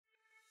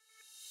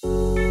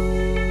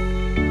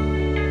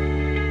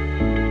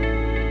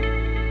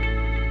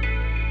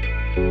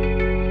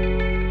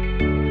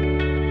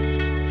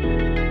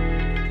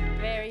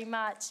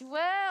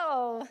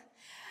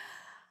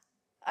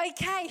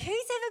Okay, who's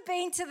ever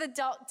been to the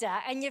doctor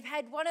and you've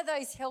had one of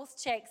those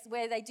health checks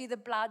where they do the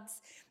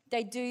bloods,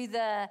 they do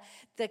the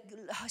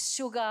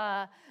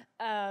sugar,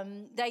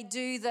 they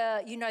do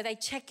they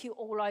check you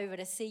all over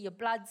to see your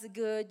bloods are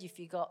good, if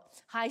you've got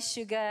high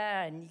sugar,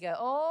 and you go,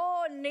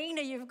 oh,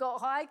 Nina, you've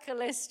got high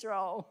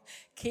cholesterol.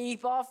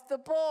 Keep off the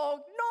pork,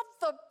 not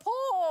the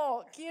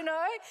pork,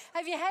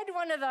 Have you had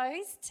one of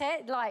those?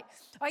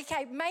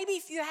 Okay, maybe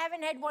if you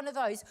haven't had one of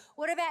those,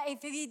 what about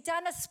if you've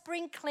done a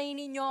spring clean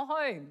in your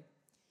home?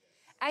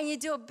 And you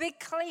do a big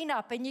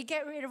clean-up and you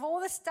get rid of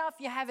all the stuff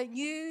you haven't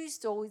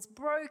used or is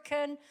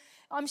broken.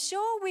 I'm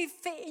sure we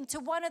fit into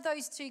one of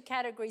those two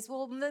categories.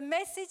 Well, the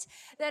message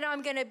that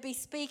I'm going to be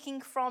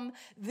speaking from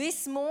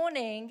this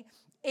morning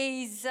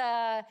is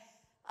a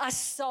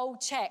soul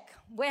check.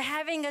 We're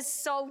having a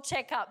soul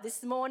check-up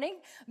this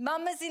morning.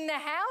 Mama's in the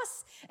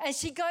house and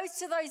she goes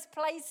to those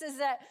places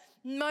that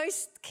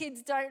most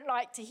kids don't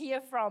like to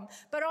hear from.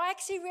 But I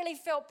actually really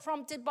felt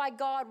prompted by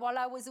God while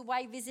I was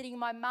away visiting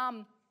my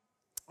mum.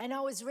 And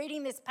I was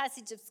reading this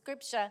passage of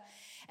scripture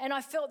and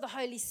I felt the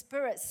Holy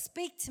Spirit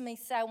speak to me,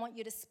 say, I want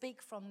you to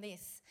speak from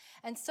this.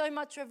 And so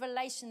much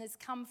revelation has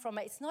come from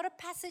it. It's not a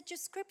passage of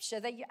scripture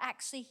that you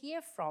actually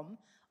hear from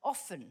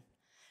often.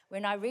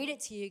 When I read it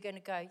to you, you're going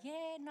to go,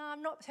 yeah, no,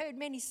 I've not heard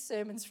many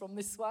sermons from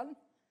this one.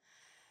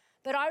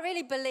 But I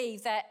really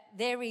believe that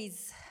there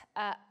is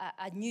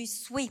a new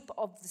sweep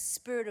of the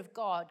Spirit of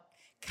God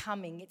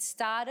coming. It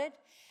started,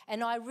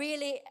 and I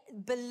really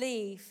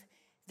believe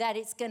that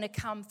it's going to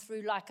come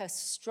through like a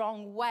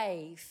strong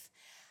wave.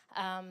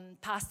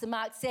 Pastor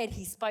Mark said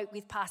he spoke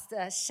with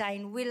Pastor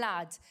Shane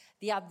Willard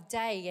the other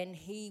day, and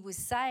he was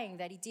saying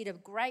that he did a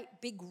great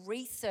big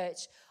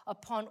research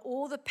upon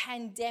all the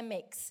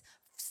pandemics,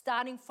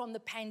 starting from the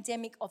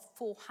pandemic of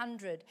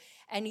 400.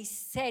 And he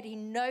said he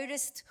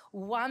noticed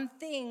one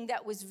thing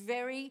that was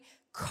very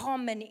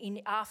common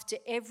after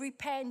every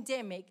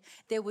pandemic,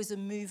 there was a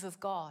move of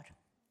God.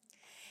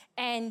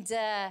 And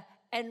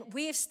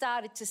we have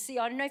started to see,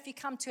 I don't know if you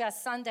come to our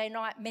Sunday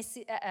night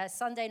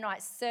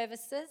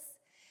services,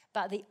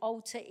 but the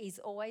altar is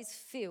always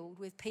filled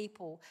with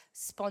people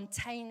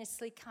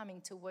spontaneously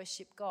coming to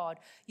worship God.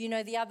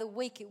 The other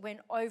week it went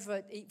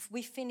over,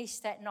 we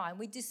finished at 9.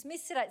 We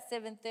dismissed it at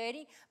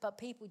 7:30, but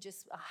people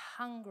just are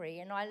hungry,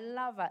 and I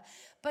love it.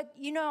 But,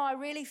 I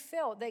really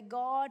felt that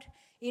God,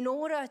 in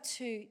order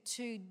to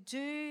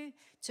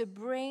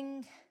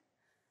bring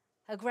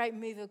a great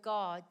move of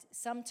God,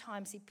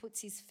 sometimes he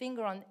puts his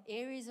finger on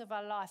areas of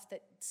our life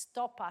that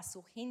stop us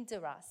or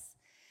hinder us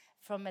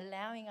from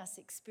allowing us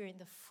to experience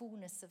the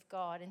fullness of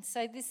God. And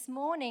so this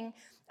morning,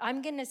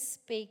 I'm going to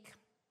speak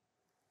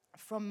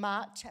from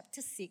Mark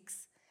chapter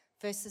 6,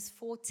 verses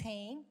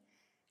 14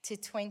 to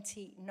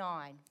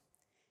 29.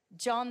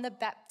 John the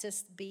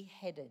Baptist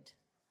beheaded.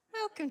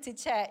 Welcome to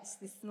church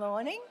this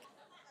morning.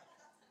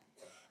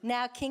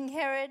 Now King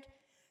Herod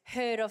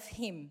heard of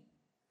him,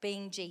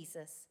 being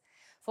Jesus,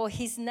 for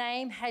his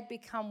name had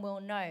become well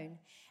known.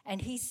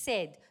 And he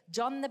said,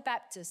 John the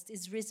Baptist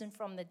is risen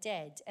from the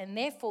dead, and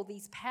therefore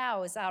these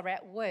powers are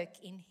at work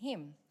in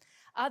him.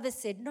 Others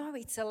said, no,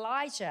 it's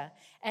Elijah.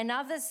 And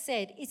others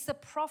said, it's a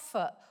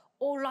prophet,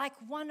 or like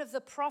one of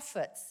the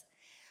prophets.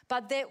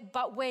 But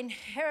when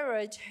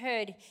Herod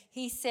heard,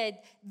 he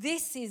said,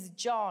 this is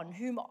John,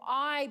 whom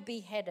I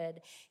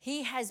beheaded.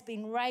 He has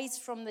been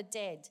raised from the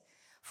dead.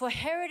 For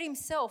Herod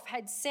himself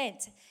had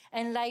sent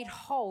and laid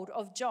hold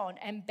of John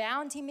and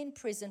bound him in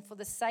prison for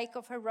the sake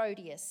of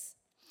Herodias,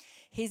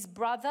 his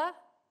brother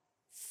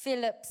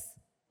Philip's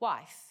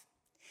wife.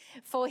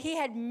 For he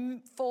had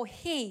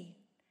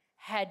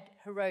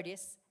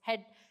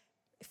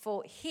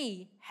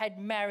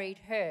married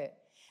her.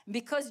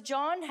 Because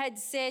John had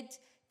said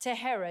to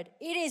Herod,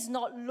 it is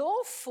not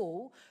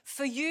lawful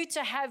for you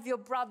to have your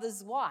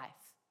brother's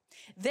wife.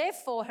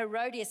 Therefore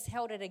Herodias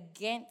held it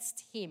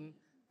against him,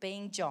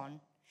 being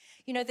John.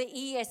 The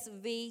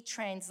ESV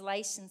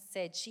translation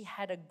said she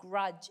had a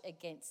grudge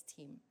against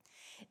him.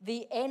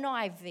 The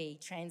NIV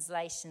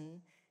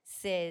translation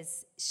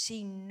says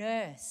she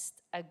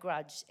nursed a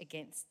grudge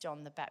against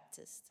John the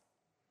Baptist.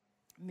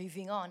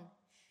 Moving on,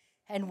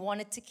 and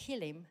wanted to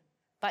kill him,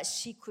 but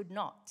she could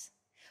not.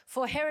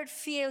 For Herod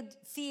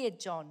feared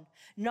John,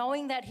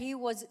 knowing that he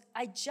was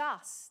a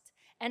just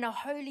and a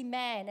holy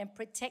man, and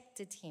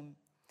protected him.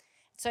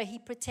 So he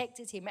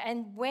protected him.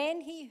 And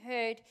when he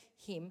heard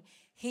him,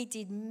 he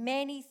did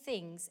many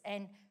things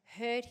and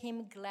heard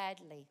him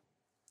gladly.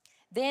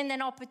 Then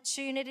an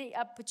opportune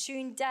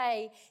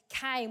day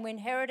came when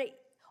Herod,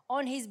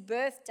 on his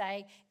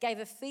birthday, gave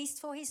a feast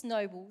for his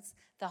nobles,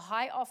 the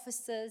high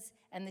officers,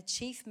 and the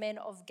chief men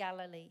of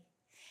Galilee.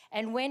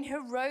 And when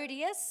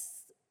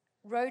Herodias'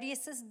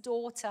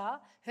 daughter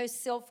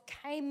herself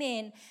came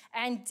in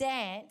and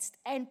danced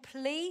and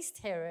pleased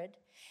Herod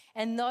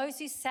and those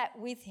who sat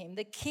with him,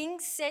 the king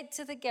said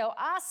to the girl,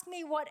 ask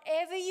me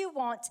whatever you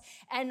want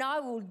and I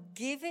will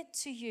give it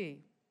to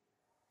you.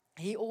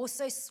 He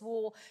also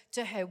swore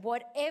to her,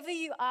 whatever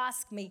you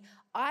ask me,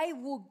 I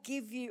will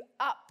give you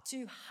up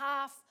to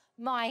half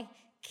my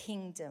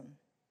kingdom.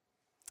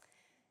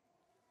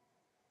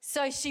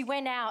 So she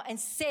went out and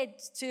said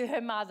to her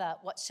mother,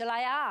 "What shall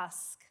I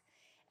ask?"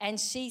 And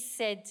she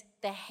said,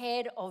 "The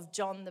head of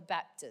John the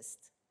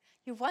Baptist."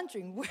 You're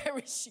wondering, where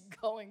is she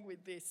going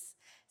with this?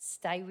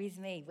 Stay with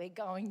me. We're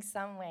going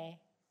somewhere.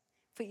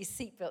 Put your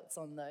seatbelts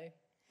on, though.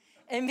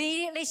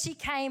 Immediately she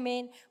came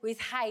in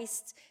with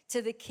haste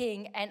to the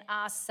king and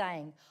asked,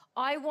 saying,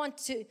 I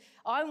want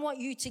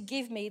you to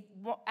give me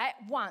at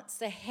once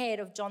the head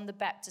of John the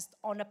Baptist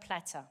on a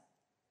platter.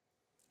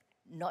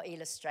 Not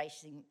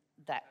illustrating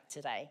that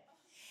today.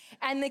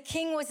 And the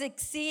king was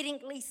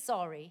exceedingly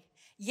sorry,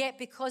 yet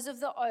because of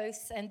the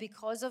oaths and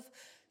because of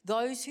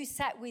those who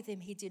sat with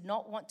him, he did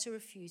not want to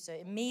refuse her.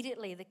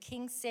 Immediately the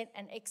king sent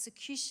an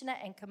executioner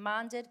and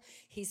commanded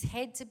his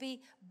head to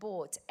be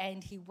brought,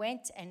 and he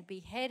went and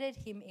beheaded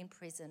him in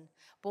prison,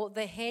 brought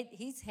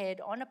his head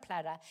on a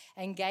platter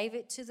and gave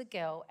it to the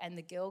girl, and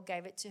the girl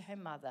gave it to her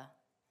mother.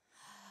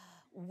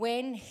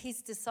 When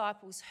his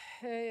disciples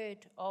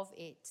heard of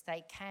it,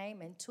 they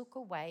came and took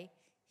away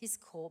his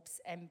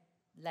corpse and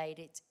laid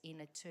it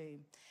in a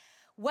tomb.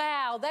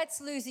 Wow,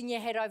 that's losing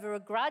your head over a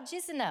grudge,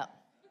 isn't it?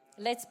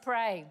 Let's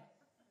pray.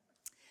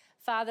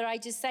 Father, I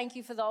just thank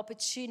you for the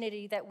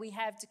opportunity that we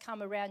have to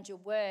come around your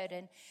word.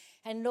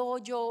 And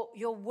Lord,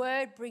 your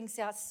word brings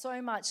out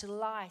so much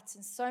light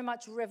and so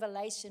much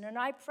revelation. And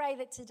I pray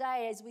that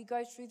today, as we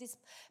go through this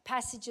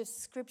passage of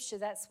scripture,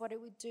 that's what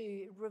it would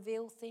do,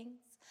 reveal things.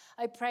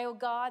 I pray, oh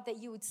God, that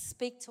you would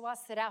speak to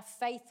us, that our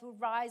faith will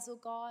rise, oh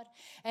God.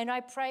 And I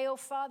pray, oh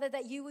Father,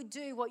 that you would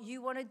do what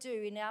you want to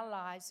do in our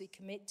lives. We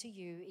commit to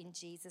you in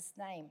Jesus'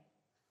 name.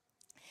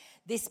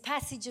 This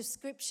passage of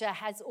scripture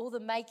has all the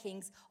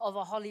makings of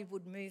a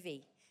Hollywood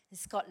movie.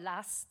 It's got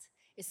lust,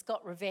 it's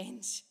got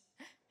revenge,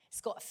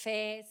 it's got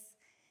affairs,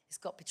 it's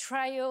got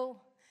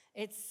betrayal,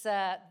 it's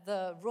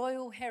the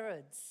royal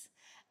Herods,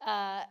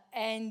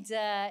 and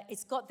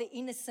it's got the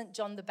innocent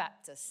John the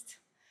Baptist.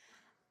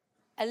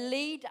 A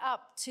lead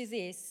up to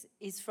this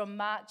is from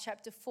Mark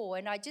chapter 4,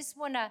 and I just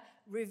want to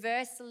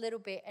reverse a little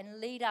bit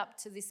and lead up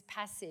to this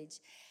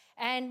passage.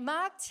 And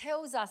Mark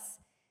tells us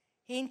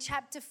in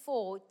chapter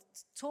 4,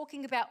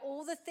 talking about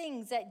all the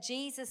things that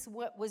Jesus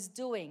was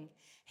doing.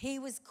 He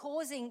was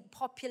causing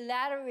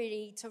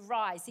popularity to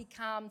rise. He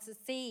calms the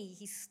sea.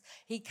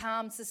 He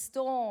calms the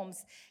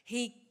storms.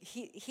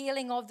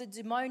 Healing of the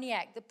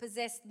demoniac, the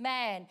possessed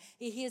man.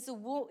 He heals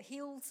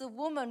a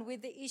woman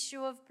with the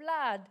issue of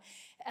blood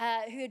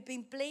who had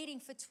been bleeding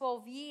for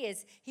 12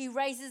 years. He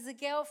raises a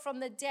girl from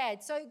the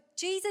dead. So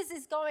Jesus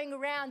is going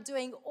around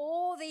doing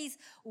all these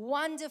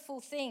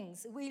wonderful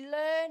things. We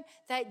learn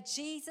that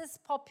Jesus'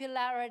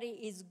 popularity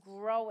is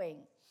growing.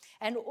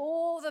 And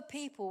all the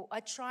people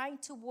are trying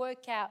to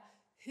work out,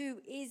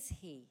 who is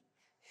he?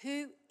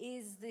 Who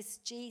is this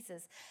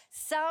Jesus?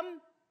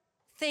 Some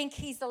think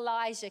he's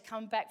Elijah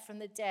come back from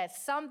the dead.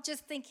 Some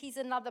just think he's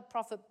another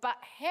prophet. But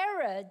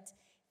Herod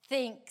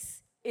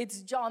thinks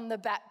it's John the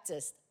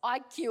Baptist. I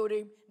killed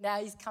him,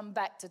 now he's come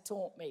back to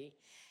taunt me.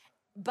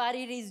 But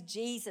it is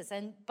Jesus.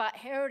 But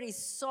Herod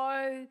is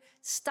so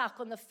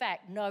stuck on the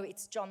fact, no,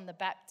 it's John the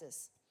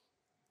Baptist.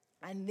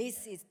 And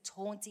this is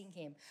taunting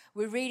him.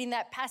 We're reading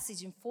that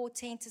passage in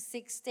 14 to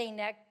 16.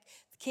 Now,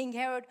 King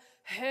Herod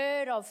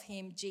heard of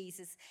him,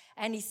 Jesus,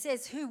 and he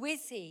says, who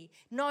is he?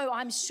 No,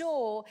 I'm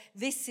sure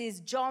this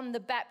is John the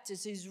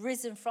Baptist who's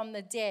risen from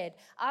the dead.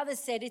 Others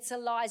said it's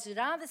Elijah.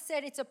 Others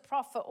said it's a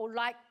prophet or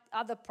like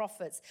other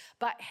prophets.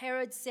 But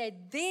Herod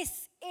said,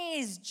 this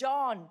is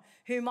John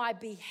whom I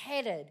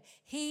beheaded.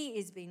 He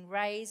is being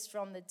raised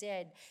from the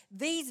dead.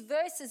 These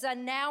verses are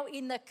now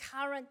in the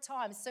current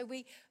time. So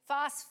we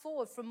fast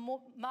forward from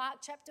Mark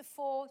chapter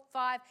 4,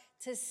 5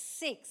 to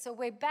 6. So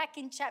we're back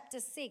in chapter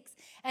 6.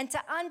 And to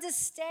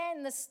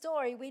understand the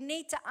story, we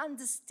need to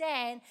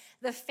understand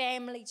the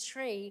family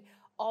tree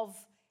of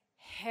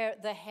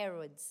the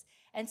Herods.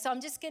 And so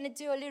I'm just going to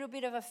do a little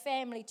bit of a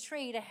family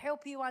tree to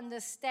help you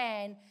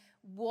understand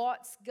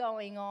what's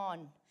going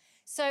on.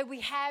 So we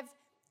have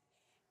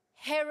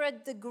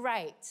Herod the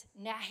Great.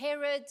 Now,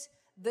 Herod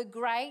the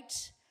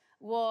Great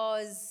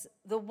was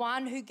the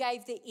one who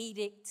gave the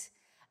edict,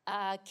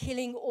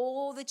 killing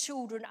all the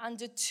children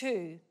under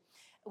 2.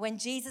 When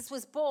Jesus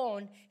was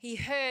born, he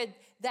heard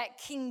that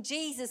King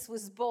Jesus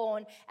was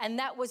born, and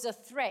that was a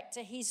threat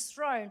to his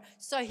throne.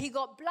 So he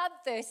got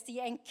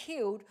bloodthirsty and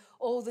killed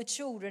all the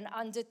children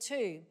under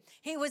 2.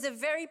 He was a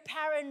very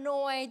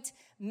paranoid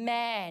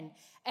man.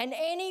 And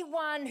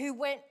anyone who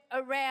went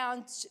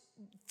around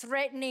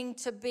threatening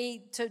to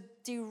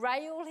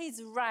derail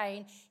his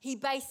reign, he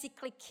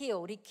basically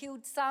killed. He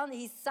killed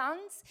his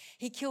sons,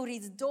 he killed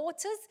his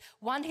daughters.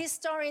 One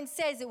historian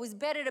says it was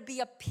better to be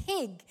a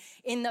pig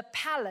in the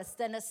palace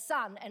than a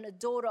son and a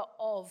daughter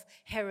of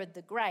Herod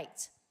the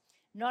Great.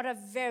 Not a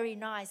very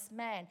nice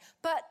man.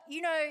 But,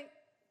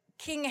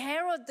 King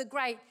Herod the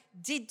Great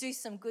did do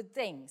some good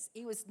things.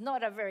 He was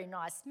not a very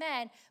nice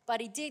man, but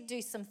he did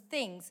do some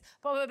things.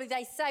 Probably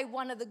they say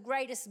one of the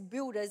greatest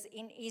builders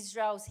in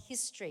Israel's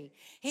history.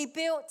 He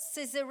built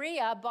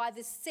Caesarea by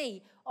the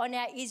sea. On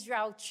our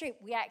Israel trip,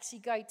 we actually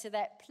go to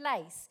that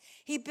place.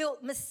 He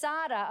built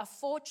Masada, a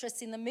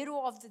fortress in the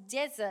middle of the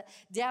desert,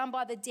 down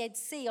by the Dead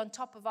Sea, on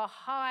top of a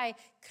high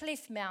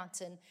cliff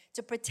mountain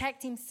to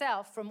protect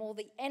himself from all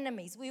the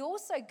enemies. We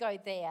also go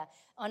there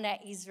on our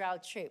Israel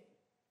trip.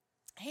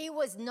 He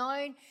was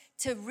known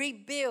to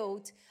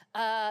rebuild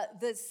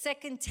the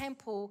second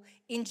temple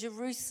in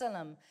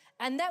Jerusalem.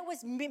 And that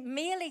was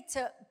merely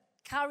to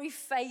curry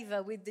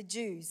favor with the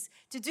Jews,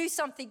 to do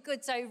something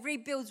good. So he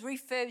rebuilds,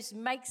 refurbs,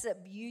 makes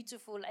it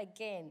beautiful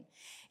again.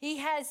 He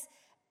has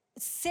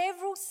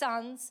several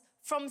sons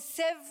from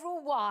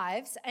several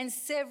wives and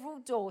several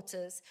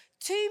daughters,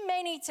 too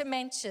many to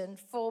mention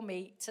for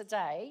me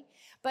today,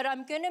 but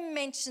I'm going to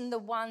mention the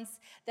ones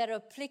that are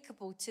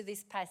applicable to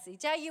this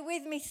passage. Are you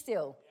with me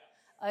still?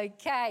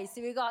 Okay,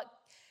 so we've got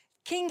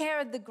King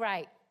Herod the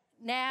Great.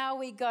 Now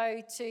we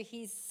go to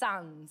his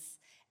sons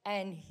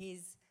and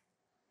his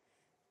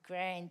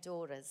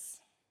granddaughters.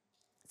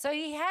 So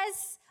he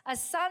has a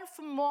son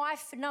from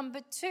wife number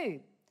 2.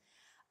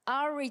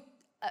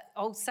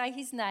 I'll say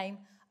his name.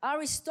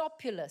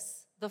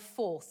 Aristobulus the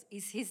fourth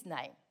is his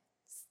name.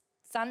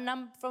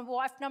 From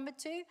wife number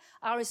 2,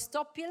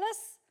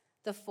 Aristobulus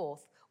the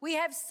fourth. We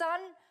have son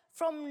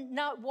from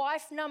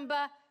wife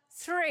number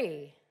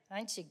 3.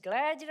 Aren't you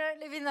glad you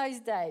don't live in those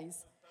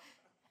days?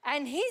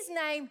 And his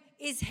name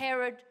is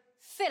Herod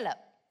Philip.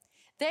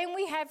 Then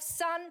we have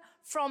son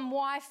from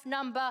wife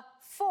number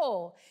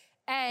 4,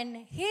 and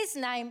his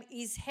name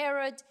is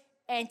Herod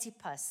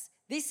Antipas.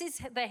 This is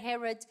the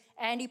Herod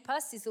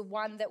Antipas, is the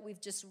one that we've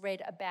just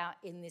read about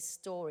in this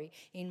story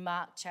in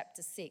Mark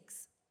chapter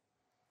 6.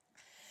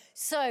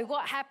 So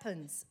what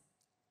happens?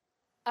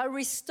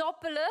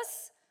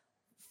 Aristobulus,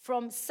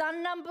 from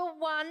son number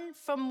 1,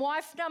 from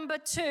wife number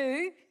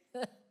 2,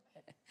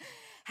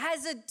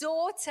 has a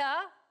daughter,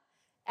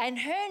 and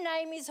her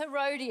name is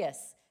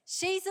Herodias.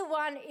 She's the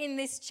one in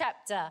this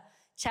chapter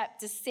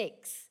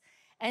 6.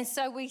 And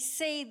so we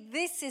see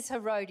this is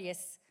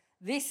Herodias.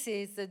 This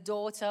is the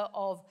daughter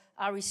of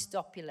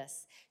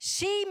Aristobulus.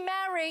 She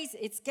marries,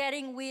 it's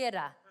getting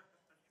weirder,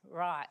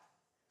 right?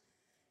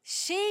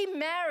 She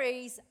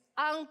marries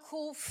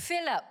Uncle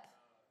Philip.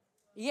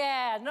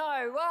 Yeah,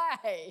 no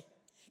way.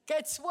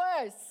 Gets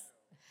worse.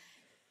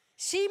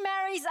 She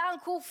marries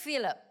Uncle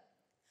Philip.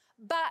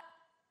 But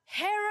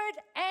Herod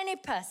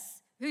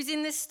Antipas, who's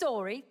in this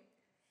story,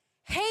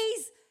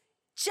 he's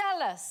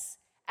jealous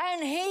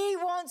and he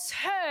wants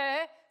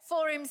her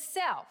for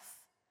himself.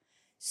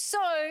 So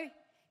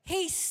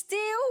he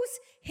steals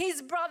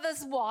his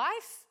brother's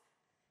wife,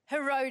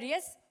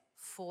 Herodias,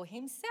 for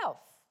himself.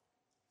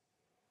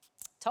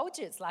 Told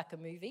you it's like a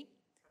movie.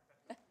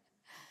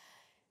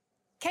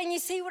 Can you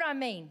see what I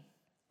mean?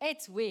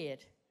 It's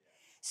weird.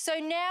 So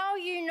now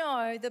you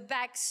know the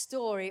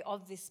backstory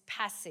of this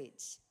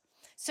passage.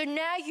 So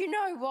now you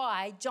know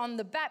why John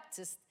the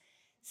Baptist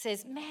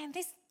says, man,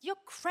 you're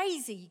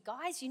crazy, you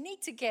guys. You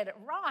need to get it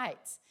right.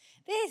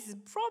 There's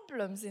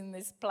problems in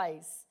this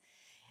place.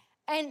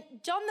 And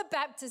John the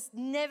Baptist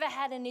never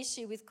had an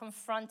issue with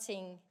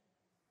confronting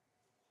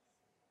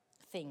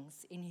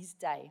things in his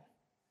day,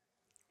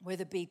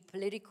 whether it be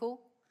political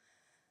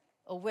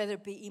or whether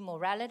it be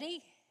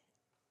immorality.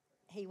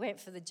 He went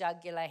for the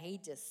jugular.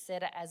 He just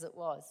said it as it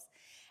was.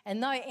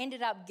 And though it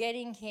ended up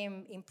getting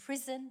him in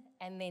prison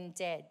and then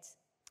dead.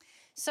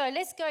 So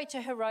let's go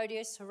to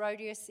Herodias.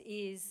 Herodias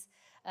is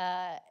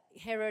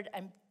Herod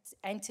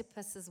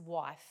Antipas's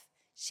wife.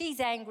 She's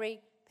angry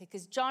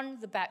because John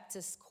the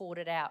Baptist called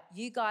it out.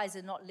 You guys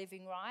are not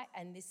living right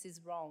and this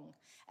is wrong.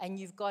 And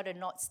you've got to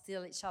not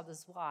steal each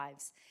other's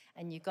wives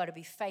and you've got to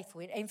be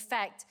faithful. In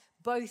fact,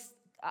 both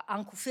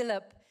Uncle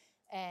Philip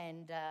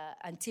and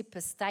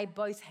Antipas, they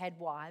both had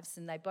wives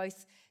and they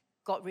both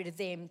got rid of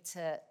them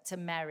to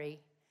marry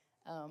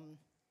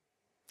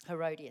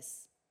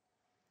Herodias.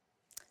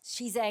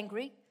 She's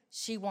angry.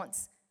 She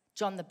wants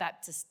John the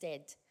Baptist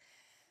dead.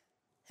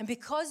 And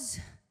because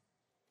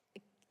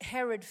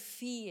Herod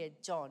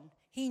feared John,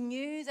 he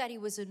knew that he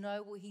was a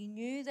noble, he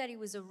knew that he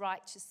was a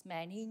righteous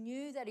man, he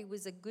knew that he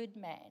was a good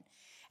man,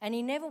 and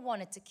he never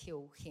wanted to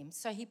kill him.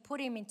 So he put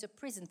him into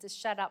prison to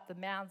shut up the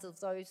mouths of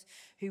those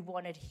who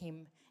wanted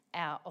him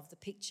out of the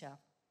picture.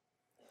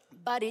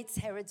 But it's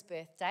Herod's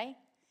birthday,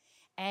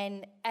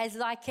 and as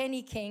like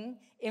any king,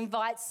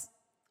 invites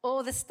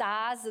all the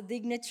stars, the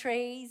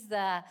dignitaries,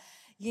 the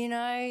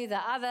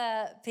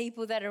other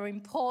people that are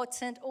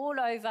important all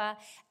over,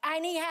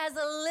 and he has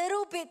a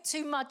little bit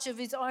too much of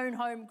his own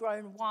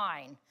homegrown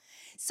wine.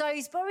 So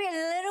he's probably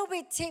a little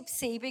bit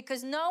tipsy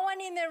because no one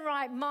in their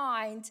right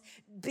mind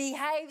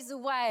behaves the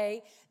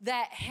way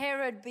that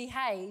Herod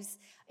behaves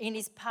in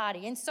his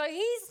party. And so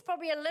he's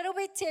probably a little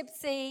bit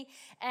tipsy,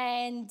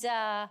 and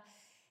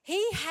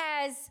he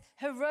has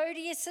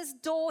Herodias'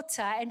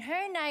 daughter, and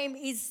her name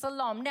is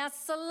Salome. Now,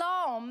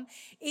 Salome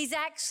is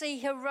actually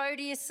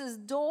Herodias'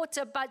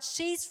 daughter, but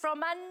she's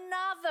from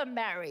another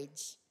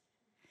marriage.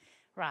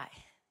 Right.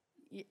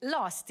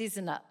 Lost,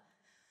 isn't it?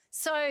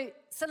 So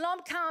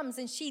Salome comes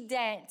and she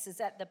dances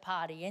at the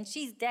party, and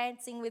she's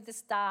dancing with the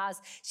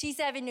stars. She's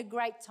having a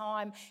great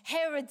time.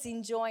 Herod's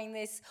enjoying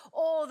this.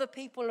 All the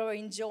people are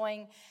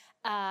enjoying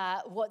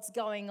what's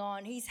going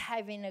on. He's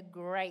having a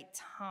great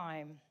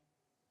time.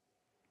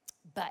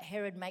 But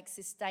Herod makes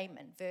this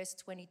statement, verse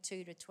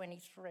 22 to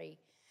 23.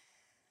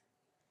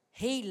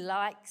 He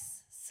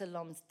likes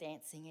Salome's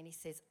dancing, and he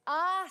says,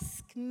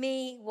 "Ask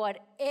me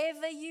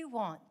whatever you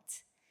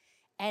want,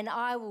 and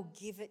I will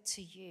give it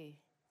to you."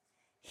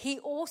 He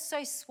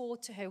also swore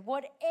to her,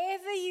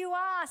 whatever you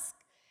ask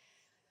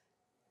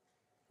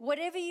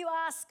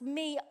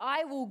me,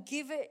 I will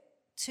give it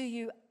to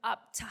you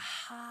up to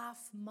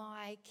half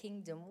my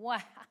kingdom.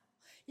 Wow,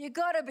 you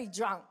got to be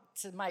drunk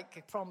to make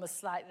a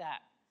promise like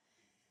that.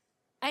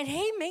 And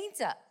he means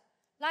it.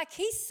 Like,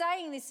 he's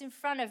saying this in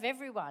front of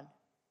everyone.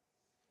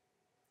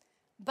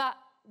 But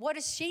what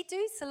does she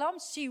do, Salome?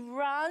 She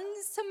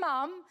runs to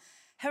Mum,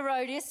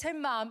 Herodias, her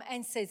mum,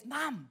 and says,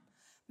 Mum,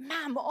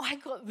 I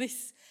got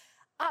this.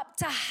 Up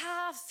to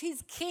half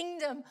his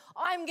kingdom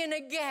I'm going to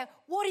get.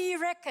 What do you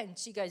reckon?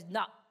 She goes,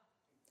 no,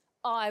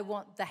 I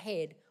want the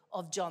head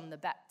of John the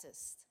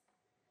Baptist.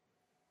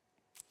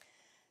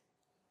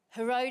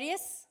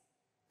 Herodias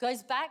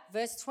goes back,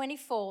 verse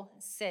 24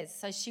 says,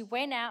 so she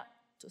went out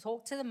to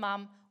talk to the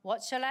mum.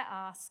 What shall I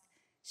ask?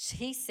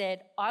 She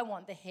said, I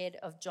want the head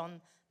of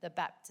John the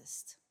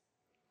Baptist.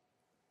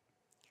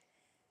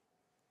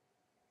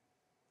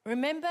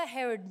 Remember,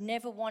 Herod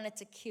never wanted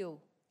to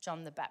kill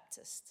John the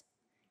Baptist.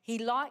 He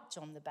liked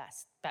John the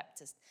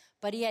Baptist,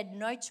 but he had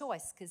no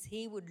choice because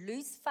he would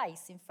lose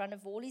face in front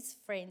of all his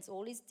friends,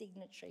 all his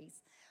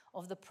dignitaries,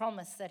 of the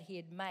promise that he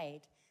had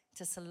made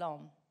to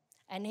Salome.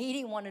 And he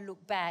didn't want to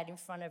look bad in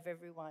front of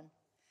everyone.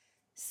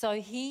 So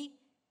he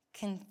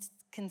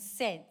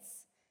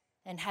consents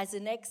and has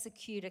an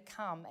executor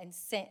come and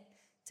sent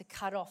to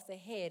cut off the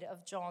head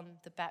of John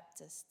the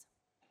Baptist.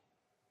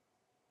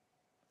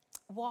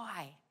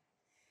 Why?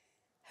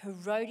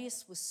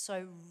 Herodias was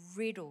so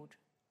riddled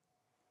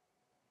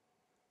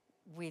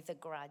with a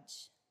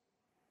grudge.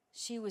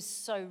 She was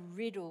so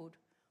riddled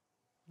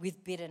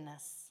with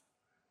bitterness.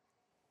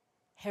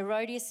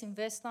 Herodias in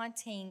verse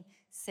 19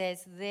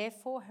 says,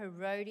 therefore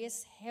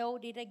Herodias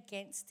held it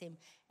against him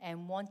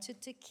and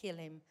wanted to kill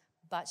him,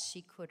 but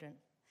she couldn't.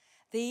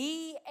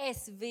 The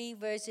ESV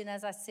version,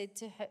 as I said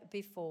to her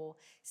before,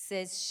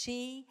 says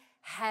she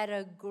had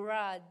a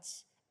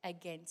grudge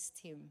against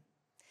him.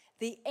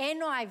 The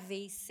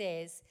NIV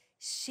says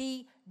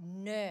she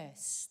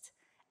nursed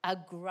a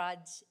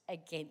grudge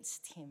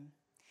against him.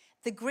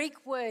 The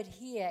Greek word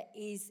here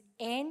is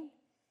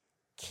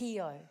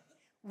enkio,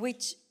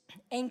 which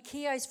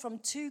enkio is from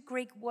two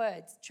Greek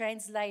words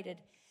translated.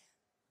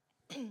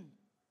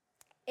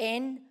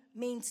 En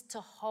means to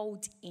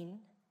hold in.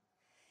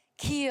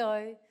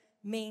 Kio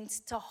means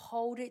to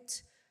hold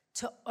it,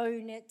 to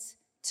own it,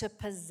 to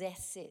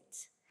possess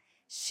it.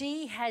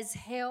 She has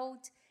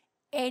held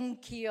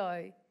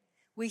enkio.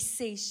 We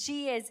see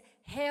she has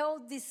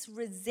held this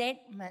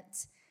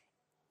resentment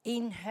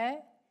in her.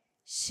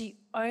 She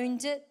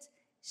owned it.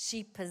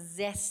 She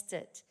possessed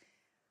it.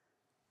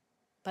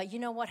 But you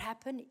know what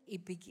happened?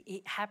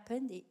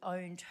 It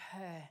owned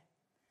her.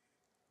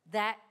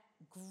 That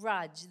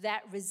grudge,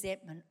 that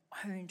resentment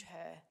owned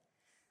her.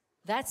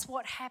 That's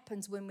what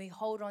happens when we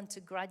hold on to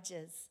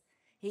grudges.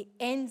 It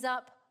ends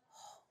up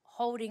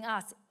holding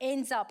us,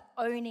 ends up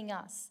owning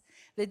us.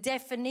 The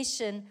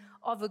definition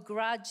of a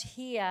grudge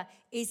here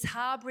is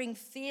harboring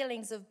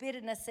feelings of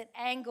bitterness and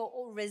anger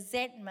or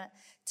resentment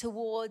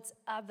towards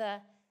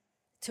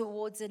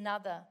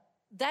another.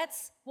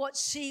 That's what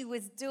she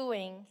was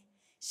doing.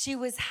 She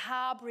was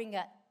harboring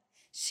it.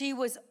 She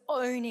was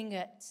owning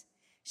it.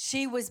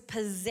 She was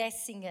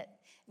possessing it.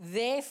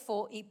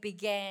 Therefore, it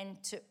began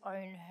to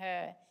own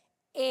her.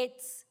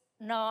 It's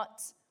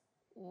not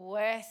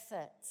worth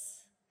it.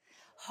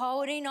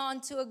 Holding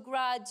on to a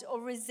grudge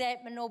or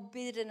resentment or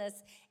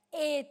bitterness,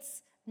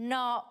 it's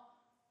not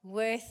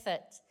worth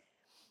it.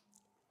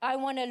 I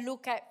want to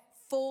look at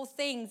 4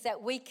 things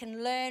that we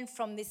can learn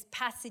from this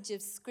passage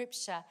of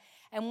Scripture.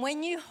 And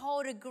when you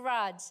hold a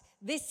grudge,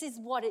 this is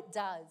what it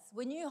does.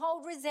 When you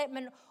hold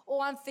resentment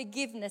or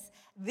unforgiveness,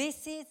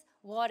 this is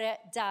what it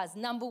does.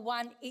 Number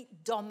 1,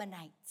 it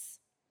dominates.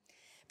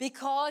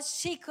 Because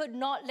she could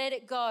not let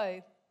it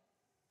go,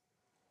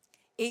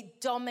 it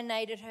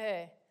dominated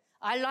her.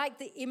 I like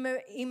the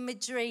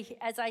imagery,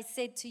 as I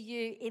said to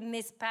you in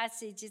this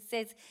passage. It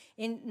says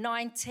in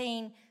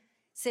 19,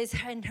 says,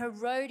 and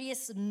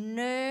Herodias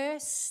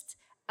nursed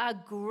a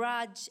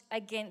grudge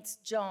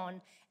against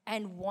John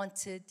and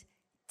wanted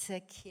to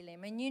kill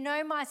him. And you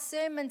know, my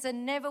sermons are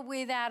never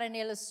without an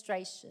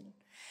illustration.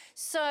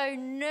 So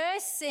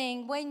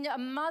nursing, when a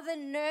mother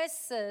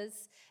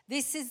nurses,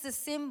 this is the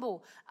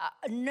symbol.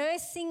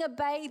 Nursing a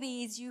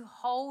baby is you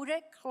hold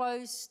it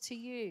close to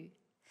you.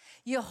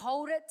 You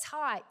hold it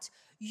tight.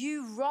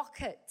 You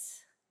rock it.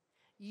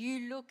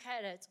 You look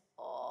at it.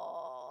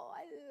 Oh,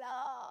 I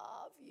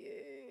love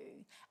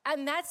you.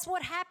 And that's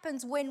what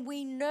happens when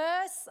we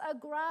nurse a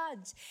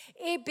grudge.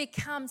 It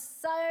becomes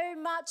so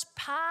much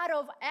part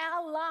of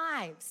our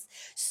lives,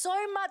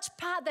 so much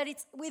part that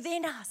it's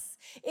within us.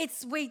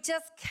 We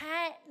just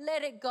can't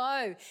let it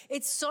go.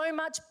 It's so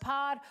much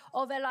part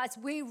of our lives.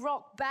 We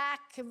rock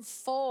back and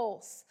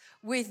forth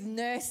with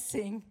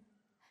nursing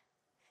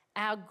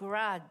our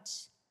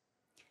grudge.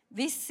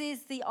 This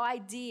is the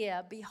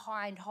idea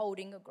behind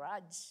holding a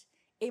grudge.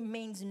 It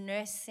means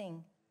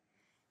nursing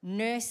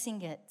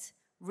it,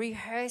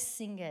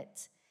 rehearsing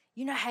it.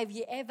 You know, have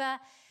you ever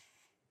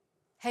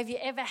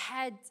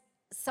had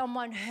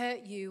someone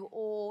hurt you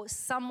or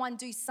someone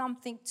do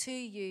something to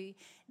you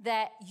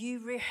that you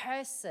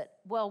rehearse it?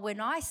 Well,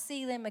 when I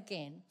see them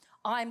again,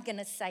 I'm going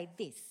to say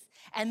this.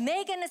 And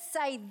they're going to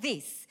say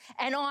this.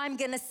 And I'm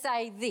going to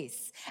say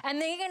this.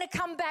 And they're going to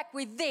come back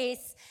with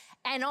this.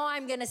 And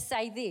I'm going to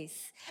say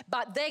this.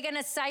 But they're going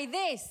to say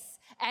this.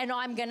 And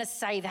I'm going to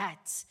say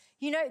that.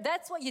 You know,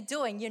 that's what you're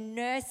doing. You're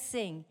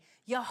nursing.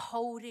 You're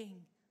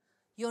holding.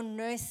 You're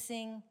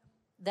nursing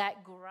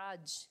that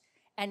grudge.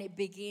 And it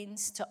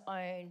begins to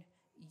own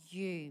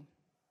you.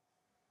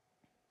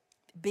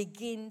 It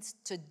begins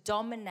to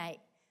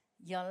dominate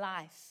your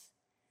life.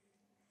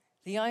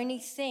 The only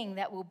thing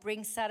that will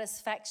bring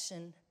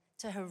satisfaction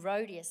to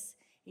Herodias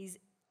is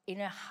in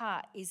her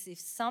heart is if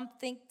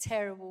something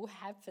terrible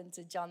happened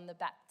to John the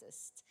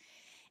Baptist.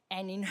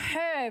 And in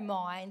her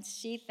mind,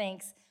 she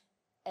thinks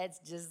it's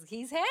just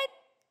his head.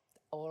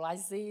 All I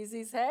see is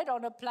his head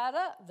on a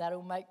platter.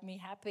 That'll make me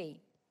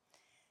happy.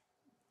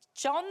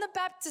 John the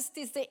Baptist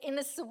is the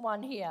innocent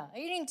one here.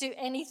 He didn't do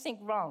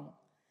anything wrong.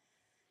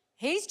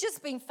 He's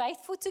just been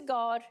faithful to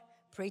God,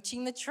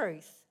 preaching the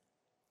truth.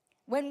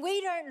 When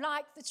we don't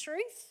like the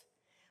truth,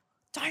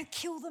 don't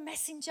kill the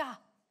messenger.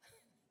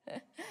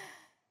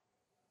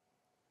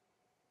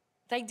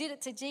 They did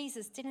it to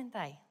Jesus, didn't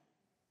they?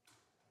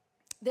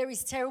 There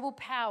is terrible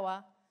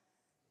power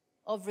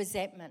of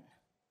resentment.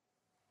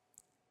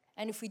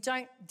 And if we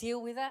don't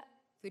deal with it,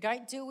 if we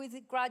don't deal with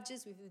the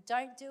grudges, if we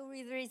don't deal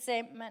with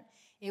resentment,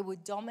 it will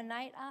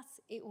dominate us,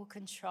 it will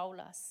control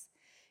us.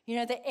 You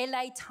know, the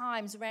LA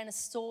Times ran a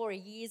story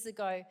years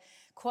ago,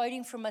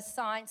 quoting from a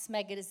science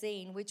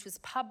magazine which was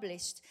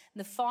published,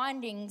 the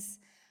findings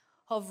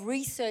of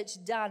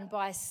research done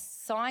by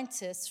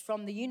scientists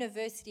from the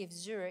University of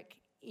Zurich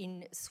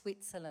in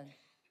Switzerland.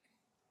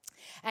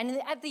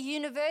 And at the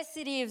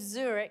University of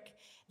Zurich,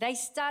 they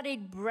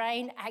studied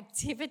brain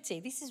activity.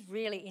 This is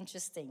really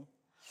interesting.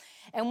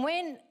 And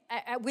when,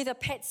 with a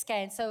PET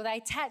scan, so they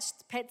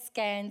attached PET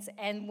scans,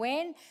 and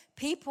when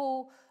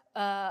people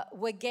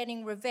were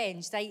getting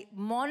revenge, they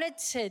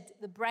monitored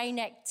the brain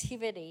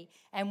activity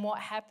and what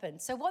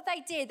happened. So what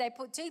they did, they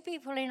put two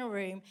people in a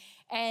room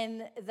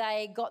and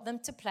they got them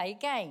to play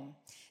a game.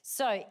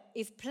 So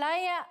if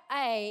player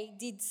A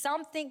did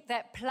something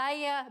that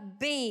player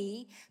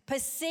B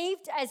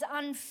perceived as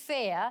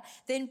unfair,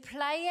 then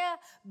player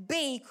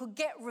B could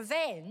get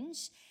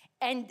revenge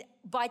and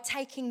by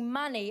taking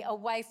money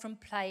away from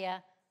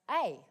player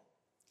A.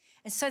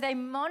 And so they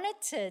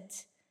monitored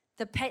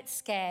the PET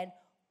scan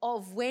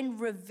of when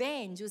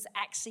revenge was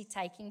actually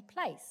taking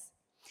place.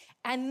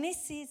 And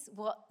this is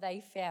what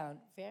they found.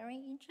 Very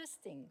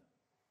interesting.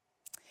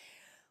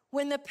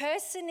 When the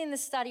person in the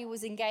study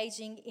was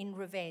engaging in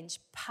revenge,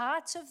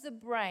 part of the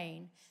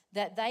brain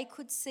that they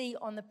could see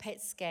on the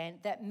PET scan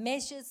that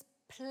measures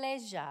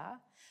pleasure,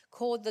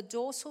 called the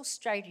dorsal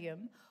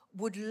striatum,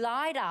 would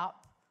light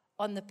up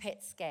on the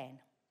PET scan.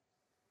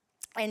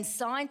 And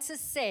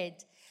scientists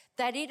said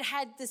that it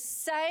had the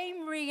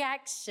same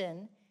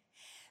reaction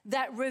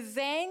that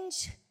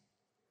revenge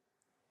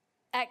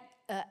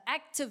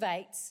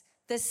activates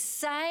the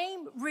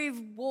same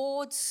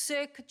reward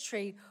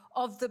circuitry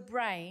of the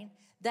brain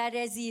that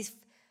is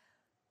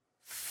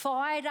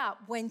fired up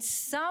when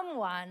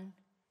someone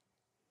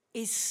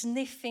is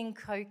sniffing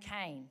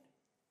cocaine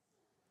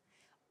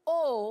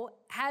or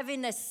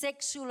having a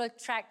sexual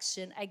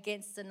attraction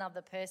against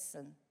another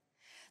person.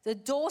 The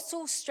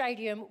dorsal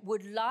striatum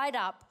would light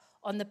up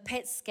on the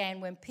PET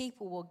scan when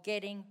people were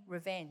getting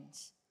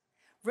revenge.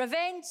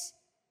 Revenge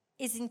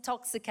is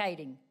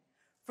intoxicating.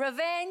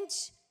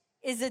 Revenge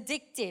is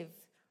addictive.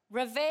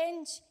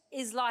 Revenge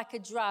is like a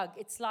drug.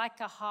 It's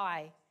like a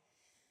high.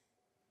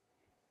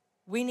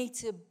 We need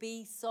to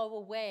be so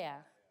aware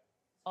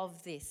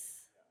of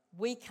this.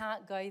 We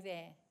can't go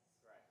there.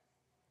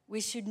 We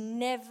should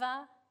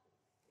never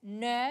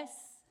nurse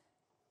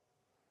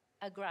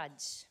a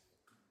grudge.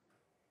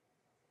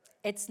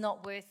 It's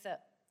not worth it.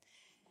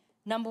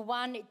 Number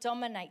one, it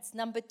dominates.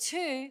 Number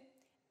two,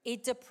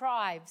 it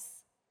deprives.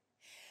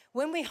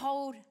 When we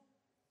hold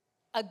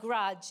a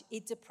grudge,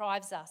 it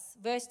deprives us.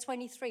 Verse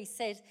 23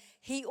 says,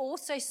 he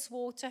also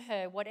swore to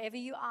her, whatever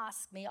you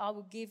ask me, I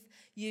will give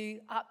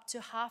you up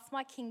to half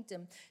my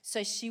kingdom.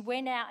 So she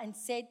went out and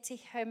said to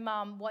her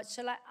mum, what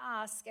shall I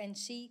ask? And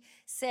she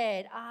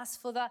said,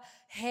 ask for the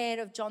head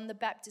of John the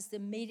Baptist.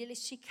 Immediately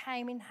she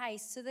came in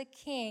haste to the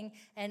king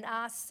and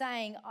asked,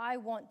 saying, I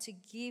want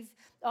you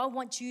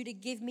to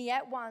give me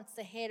at once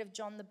the head of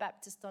John the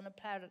Baptist on a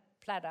platter.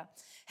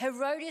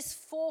 Herodias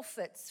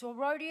forfeits,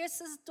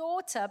 Herodias'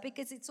 daughter,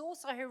 because it's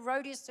also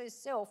Herodias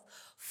herself,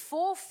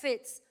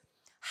 forfeits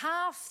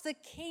half the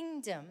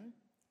kingdom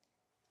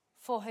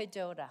for her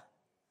daughter.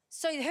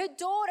 So her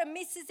daughter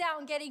misses out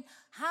on getting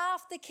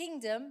half the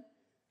kingdom,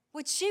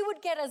 which she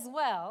would get as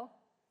well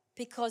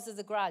because of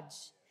the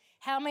grudge.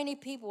 How many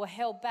people are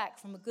held back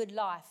from a good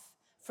life,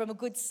 from a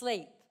good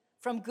sleep,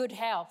 from good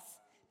health,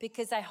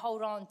 because they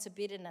hold on to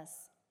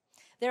bitterness?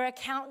 There are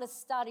countless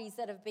studies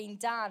that have been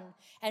done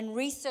and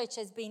research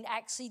has been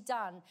actually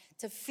done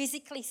to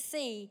physically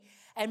see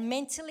and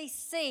mentally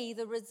see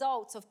the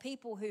results of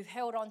people who've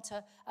held on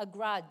to a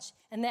grudge.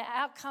 And their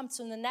outcomes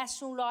from the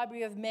National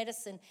Library of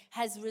Medicine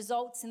has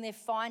results in their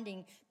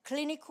finding.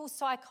 Clinical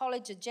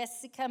psychologist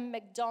Jessica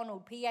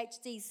McDonald,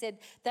 PhD, said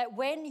that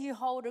when you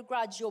hold a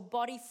grudge, your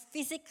body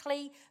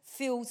physically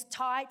feels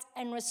tight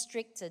and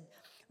restricted.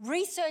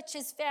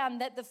 Researchers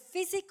found that the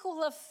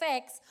physical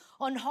effects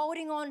on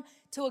holding on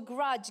to a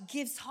grudge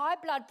gives high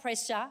blood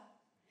pressure,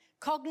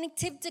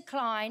 cognitive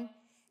decline,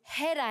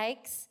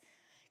 headaches,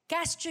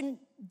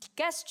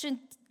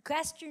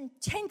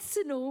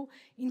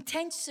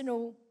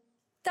 gastrointestinal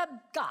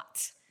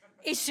gut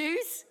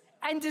issues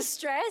and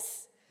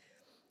distress,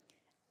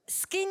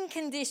 skin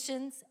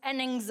conditions and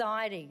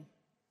anxiety.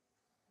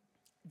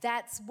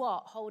 That's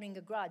what holding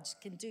a grudge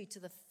can do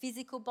to the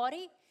physical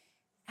body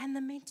and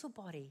the mental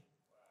body.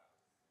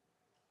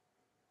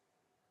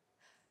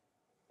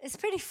 It's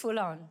pretty full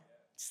on.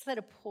 Just let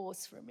it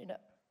pause for a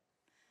minute.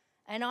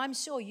 And I'm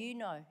sure you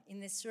know in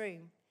this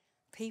room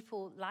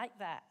people like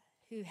that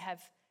who have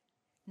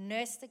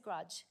nursed a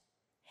grudge,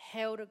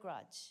 held a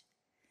grudge,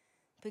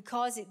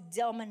 because it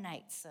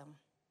dominates them,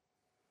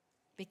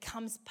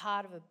 becomes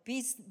part of a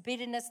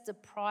bitterness,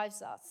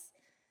 deprives us.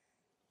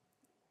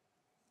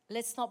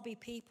 Let's not be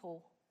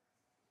people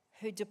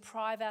who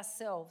deprive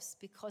ourselves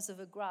because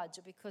of a grudge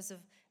or because of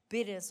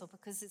bitterness or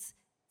because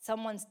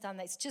someone's done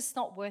that. It's just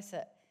not worth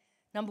it.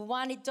 Number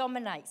one, it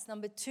dominates.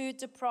 Number two, it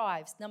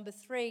deprives. Number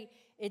three,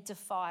 it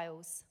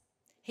defiles.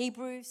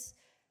 Hebrews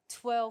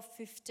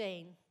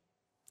 12:15.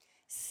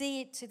 See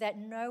it to that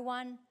no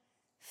one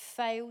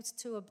fails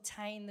to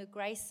obtain the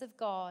grace of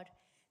God,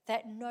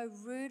 that no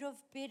root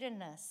of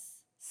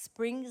bitterness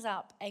springs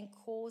up and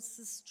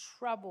causes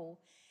trouble,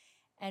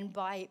 and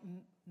by it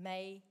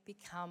may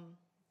become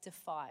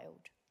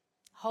defiled.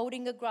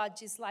 Holding a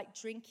grudge is like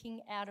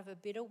drinking out of a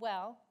bitter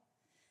well,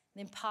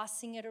 then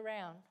passing it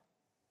around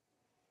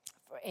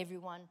for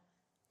everyone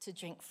to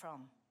drink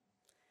from.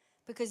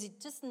 Because it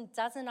just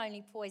doesn't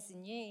only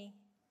poison you,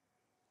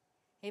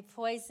 it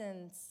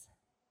poisons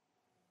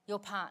your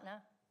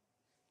partner,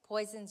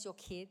 poisons your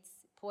kids,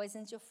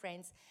 poisons your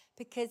friends.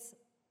 Because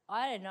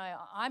I don't know,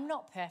 I'm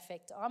not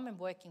perfect, I'm a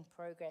work in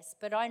progress,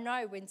 but I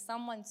know when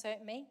someone's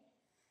hurt me,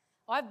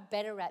 I'm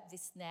better at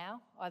this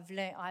now. I've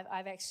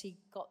actually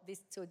got this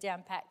to a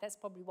down pat. That's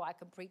probably why I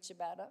can preach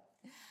about it.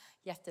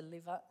 You have to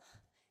live it.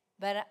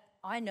 But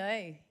I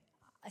know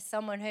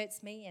someone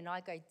hurts me and I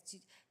go, you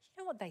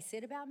know what they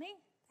said about me?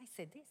 They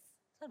said this.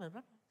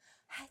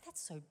 Hey,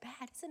 that's so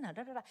bad, isn't it?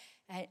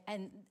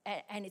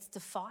 And it's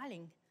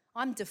defiling.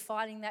 I'm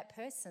defiling that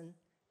person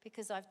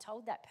because I've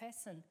told that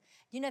person.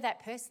 You know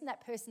that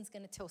person's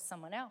going to tell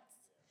someone else.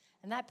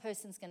 And that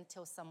person's going to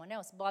tell someone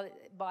else.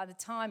 By the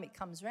time it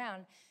comes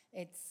around,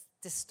 it's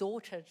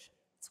distorted.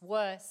 It's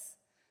worse.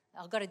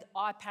 I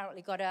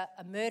apparently got a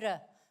murder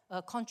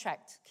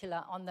contract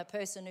killer on the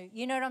person who,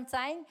 you know what I'm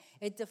saying?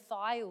 It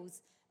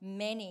defiles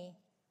many.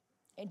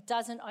 It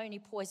doesn't only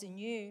poison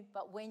you,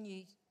 but when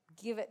you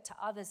give it to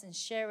others and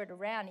share it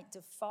around, it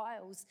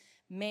defiles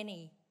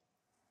many.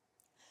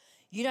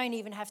 You don't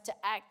even have to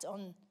act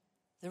on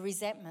the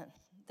resentment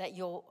that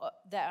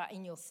are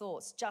in your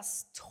thoughts.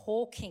 Just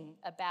talking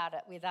about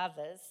it with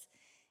others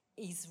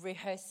is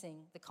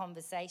rehearsing the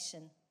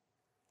conversation.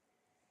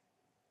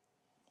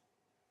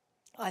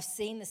 I've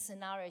seen the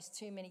scenarios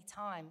too many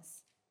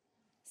times.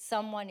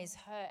 Someone is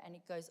hurt and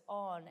it goes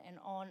on and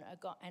on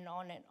and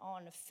on and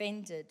on,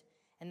 offended,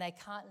 and they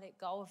can't let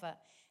go of it.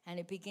 And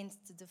it begins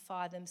to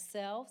defile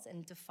themselves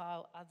and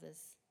defile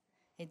others.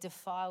 It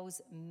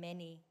defiles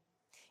many.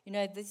 You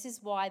know, this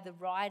is why the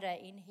writer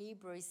in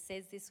Hebrews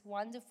says this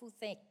wonderful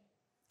thing.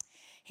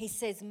 He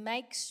says,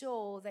 make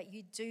sure that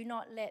you do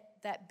not let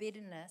that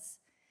bitterness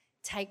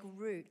take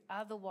root,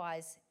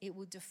 otherwise it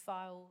will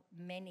defile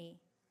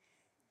many.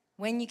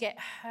 When you get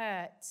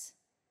hurt,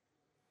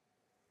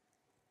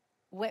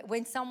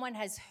 when someone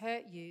has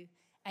hurt you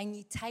and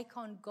you take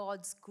on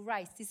God's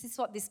grace, this is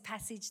what this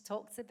passage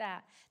talks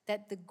about,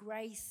 that the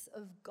grace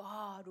of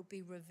God will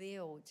be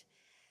revealed.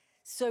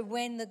 So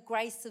when the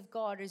grace of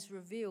God is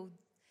revealed,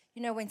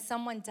 You know, when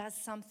someone does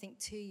something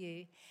to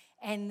you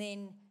and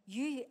then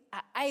you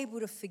are able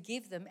to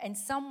forgive them and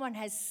someone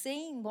has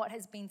seen what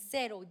has been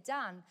said or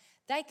done,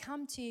 they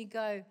come to you and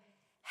go,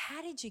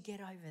 how did you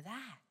get over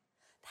that?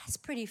 That's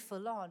pretty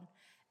full on.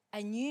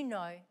 And you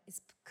know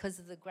it's because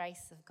of the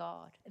grace of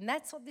God. And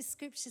that's what this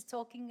scripture is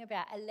talking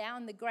about,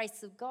 allowing the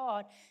grace of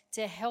God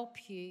to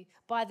help you.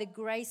 By the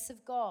grace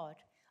of God,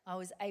 I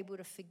was able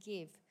to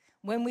forgive.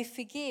 When we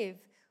forgive,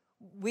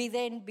 we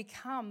then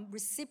become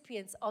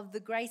recipients of the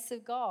grace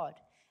of God.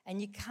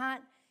 And you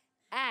can't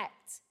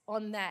act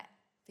on that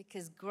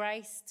because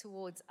grace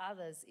towards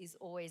others is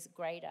always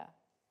greater.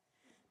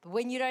 But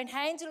when you don't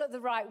handle it the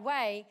right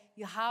way,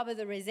 you harbor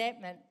the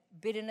resentment,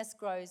 bitterness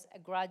grows, a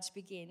grudge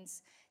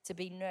begins to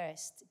be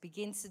nursed. It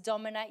begins to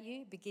dominate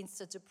you, begins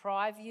to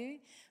deprive you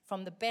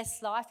from the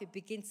best life. It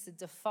begins to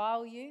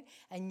defile you,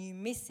 and you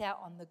miss out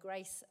on the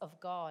grace of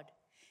God.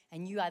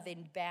 And you are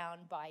then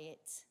bound by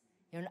it.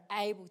 You're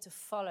unable to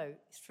follow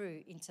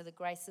through into the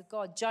grace of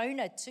God.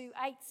 Jonah 2:8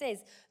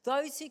 says,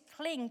 those who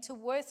cling to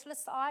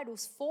worthless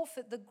idols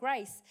forfeit the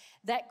grace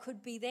that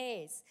could be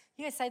theirs.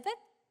 You say, that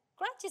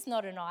grudge is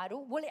not an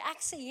idol. Well, it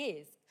actually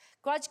is.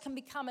 Grudge can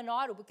become an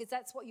idol because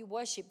that's what you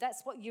worship.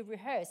 That's what you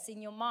rehearse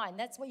in your mind.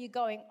 That's what you're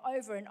going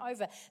over and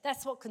over.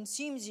 That's what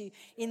consumes you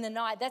in the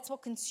night. That's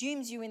what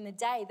consumes you in the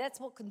day. That's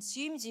what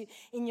consumes you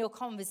in your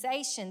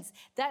conversations.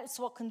 That's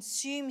what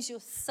consumes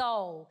your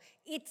soul.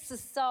 It's a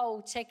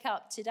soul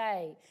checkup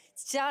today.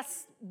 It's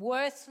just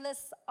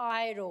worthless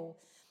idol.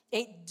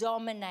 It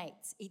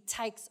dominates. It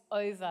takes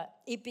over.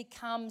 It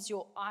becomes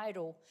your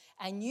idol.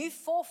 And you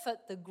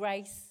forfeit the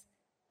grace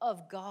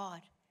of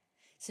God.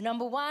 So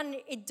 1,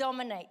 it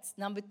dominates.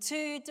 2,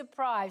 it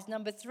deprives.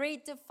 3,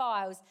 it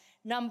defiles.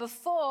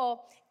 4,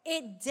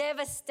 it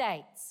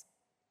devastates.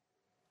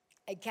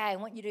 Okay, I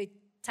want you to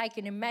take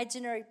an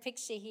imaginary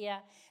picture here.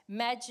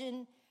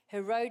 Imagine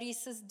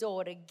Herodias'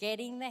 daughter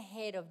getting the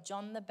head of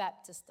John the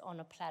Baptist on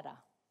a platter.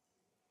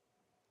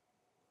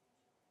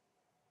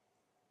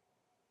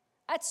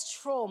 That's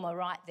trauma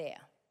right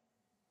there.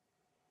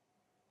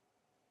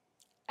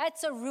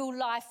 That's a real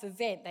life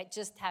event that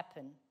just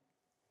happened.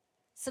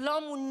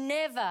 Salome will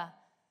never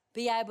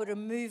be able to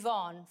move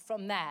on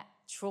from that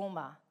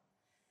trauma.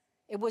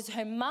 It was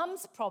her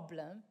mum's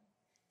problem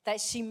that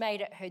she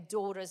made it her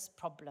daughter's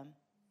problem.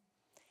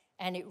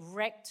 And it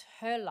wrecked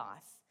her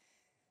life.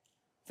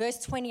 Verse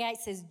 28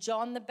 says,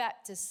 John the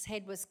Baptist's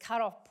head was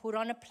cut off, put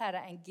on a platter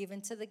and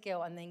given to the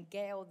girl. And then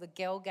the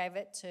girl gave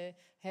it to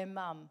her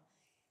mum.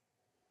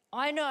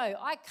 I know,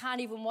 I can't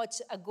even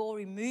watch a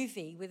gory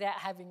movie without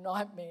having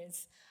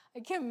nightmares. I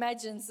can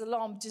imagine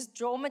Salome just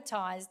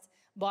traumatized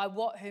by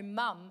what her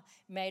mum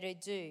made her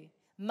do.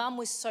 Mum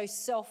was so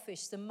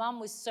selfish. The mum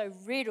was so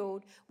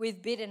riddled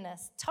with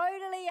bitterness,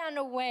 totally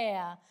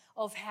unaware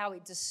of how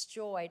it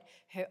destroyed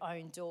her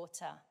own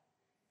daughter.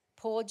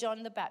 Poor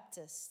John the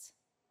Baptist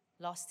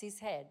lost his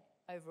head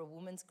over a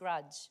woman's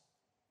grudge.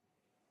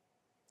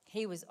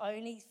 He was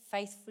only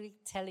faithfully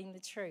telling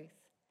the truth.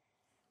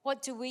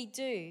 What do we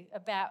do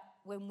about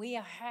when we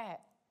are hurt?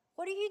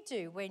 What do you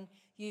do when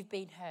you've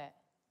been hurt?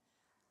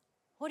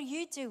 What do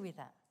you do with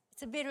it?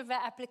 It's a bit of an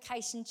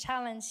application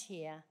challenge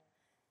here.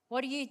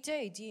 What do?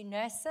 Do you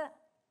nurse it?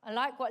 I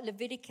like what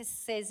Leviticus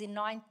says in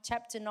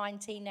chapter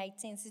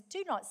 19:18. It says,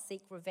 do not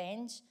seek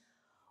revenge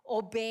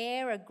or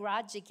bear a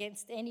grudge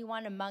against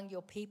anyone among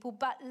your people,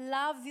 but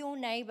love your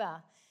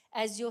neighbor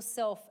as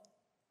yourself.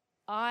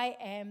 I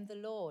am the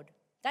Lord.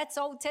 That's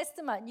Old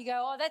Testament. You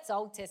go, oh, that's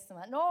Old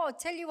Testament. No, I'll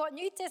tell you what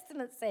New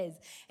Testament says.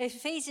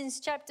 Ephesians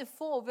chapter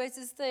 4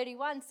 verses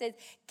 31 says,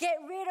 get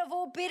rid of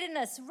all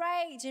bitterness,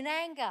 rage and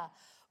anger,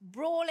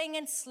 brawling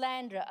and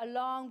slander,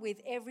 along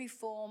with every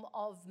form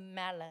of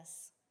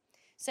malice.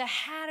 So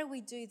how do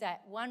we do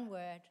that? One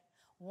word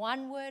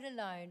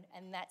alone,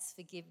 and that's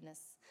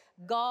forgiveness.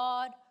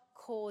 God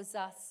calls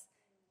us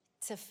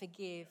to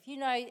forgive. You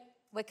know,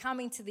 we're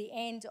coming to the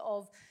end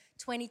of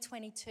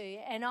 2022,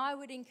 and I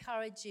would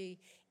encourage you,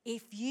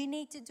 if you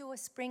need to do a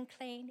spring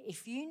clean,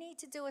 if you need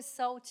to do a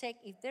soul check,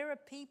 if there are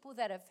people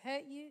that have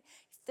hurt you,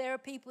 if there are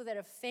people that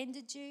have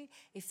offended you,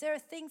 if there are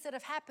things that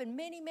have happened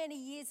many, many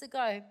years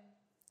ago,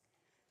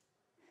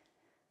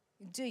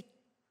 do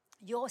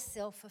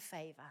yourself a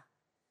favor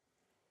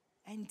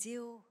and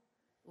deal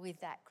with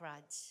that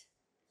grudge.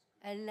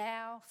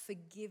 Allow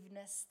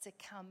forgiveness to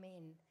come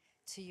in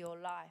to your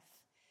life.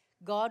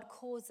 God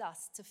calls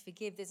us to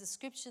forgive. There's a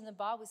scripture in the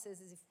Bible that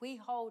says if we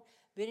hold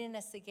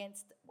bitterness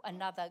against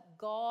another,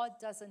 God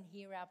doesn't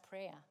hear our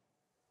prayer.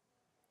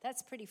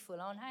 That's pretty full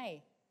on,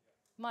 hey?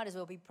 Might as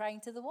well be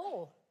praying to the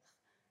wall.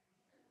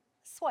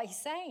 That's what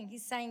he's saying.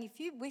 He's saying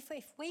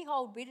if we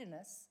hold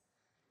bitterness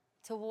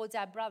towards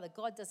our brother,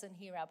 God doesn't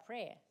hear our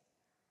prayer.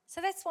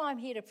 So that's why I'm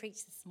here to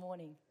preach this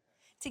morning,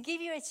 to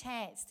give you a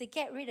chance to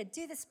get rid of,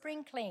 do the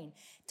spring clean.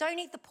 Don't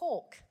eat the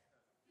pork.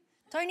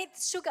 Don't eat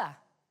the sugar.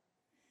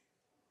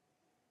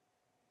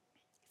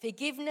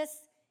 Forgiveness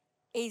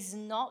is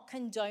not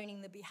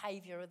condoning the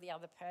behavior of the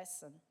other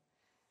person.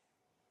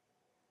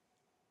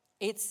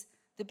 It's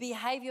the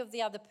behavior of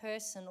the other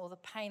person or the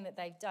pain that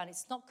they've done.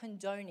 It's not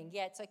condoning.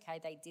 Yeah, it's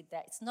okay, they did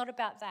that. It's not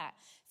about that.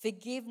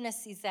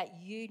 Forgiveness is that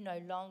you no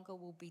longer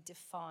will be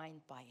defined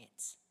by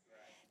it.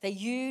 That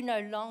you no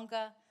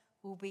longer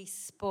will be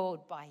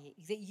spoiled by it.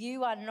 That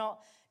you are not,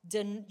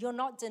 you're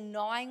not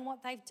denying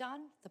what they've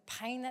done, the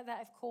pain that they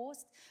have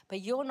caused, but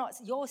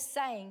you're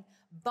saying,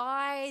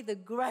 by the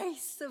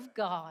grace of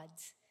God,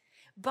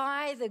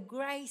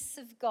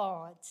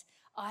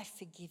 I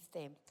forgive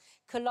them.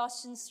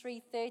 Colossians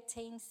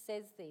 3:13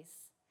 says this,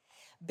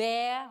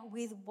 bear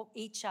with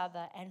each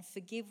other and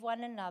forgive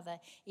one another.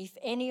 If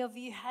any of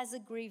you has a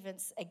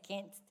grievance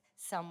against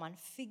someone,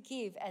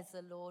 forgive as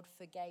the Lord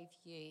forgave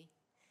you.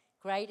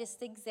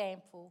 Greatest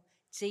example,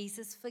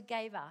 Jesus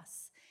forgave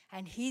us,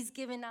 and he's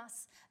given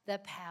us the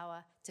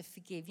power to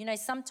forgive. You know,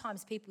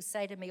 sometimes people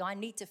say to me, I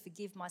need to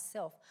forgive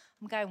myself.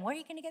 I'm going, where are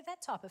you going to get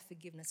that type of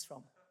forgiveness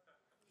from?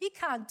 You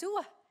can't do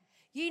it.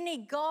 You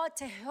need God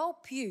to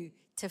help you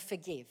to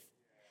forgive.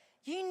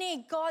 You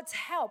need God's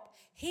help.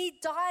 He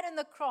died on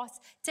the cross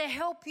to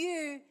help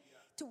you,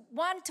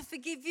 to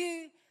forgive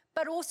you,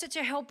 but also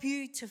to help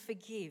you to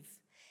forgive.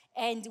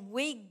 And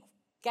we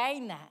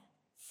gain that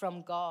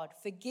from God.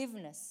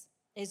 Forgiveness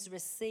is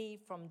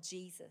received from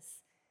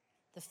Jesus.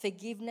 The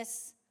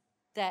forgiveness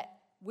that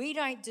we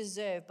don't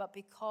deserve, but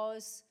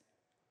because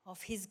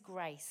of his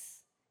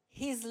grace,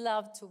 his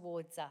love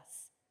towards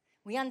us.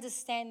 We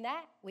understand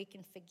that, we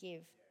can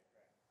forgive.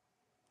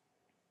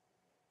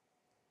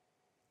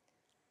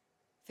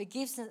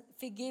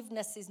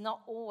 Forgiveness is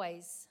not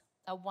always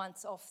a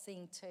once-off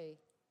thing too.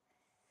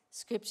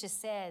 Scripture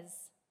says,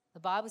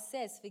 the Bible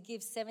says,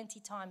 forgive 70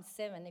 times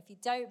 7. If you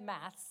don't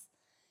maths,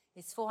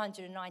 it's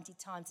 490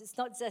 times. It's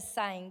not just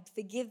saying,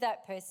 forgive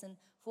that person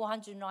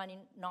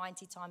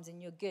 490 times and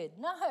you're good.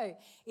 No,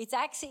 it's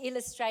actually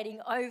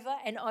illustrating over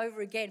and over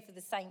again for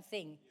the same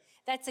thing.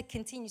 That's a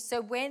continuous.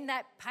 So when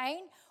that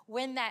pain,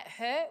 when that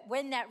hurt,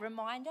 when that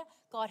reminder,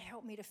 God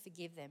help me to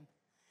forgive them.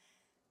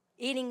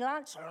 Eating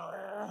lunch,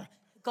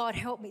 God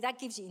help me. That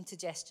gives you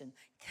indigestion.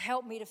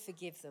 Help me to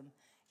forgive them.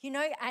 You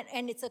know,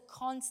 and it's a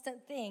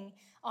constant thing.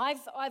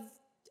 I've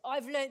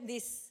learned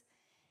this,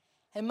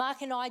 and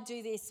Mark and I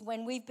do this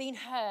when we've been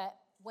hurt,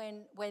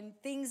 when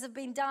things have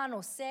been done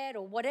or said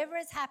or whatever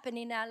has happened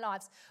in our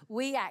lives,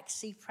 we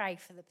actually pray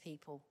for the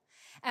people.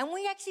 And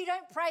we actually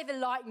don't pray the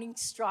lightning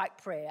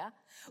strike prayer.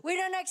 We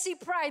don't actually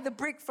pray the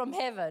brick from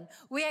heaven.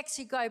 We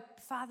actually go,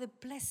 Father,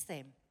 bless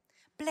them.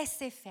 Bless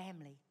their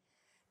family.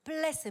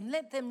 Bless them.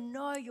 Let them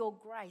know your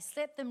grace.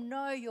 Let them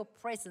know your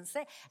presence.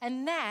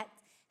 And that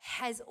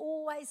has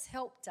always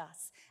helped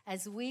us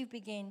as we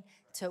begin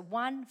to,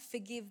 one,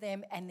 forgive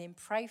them and then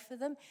pray for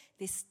them.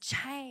 This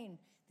chain,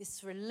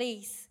 this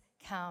release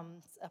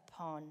comes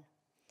upon.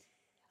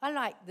 I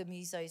like the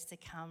musos to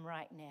come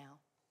right now.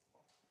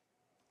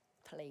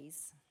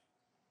 Please.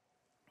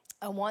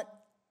 I want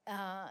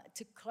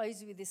to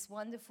close with this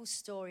wonderful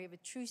story of a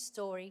true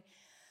story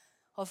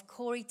of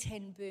Corrie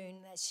ten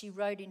Boom that she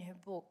wrote in her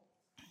book.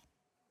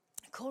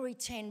 Corrie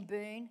ten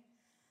Boom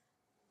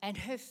and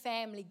her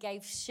family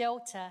gave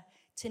shelter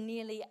to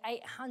nearly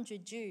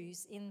 800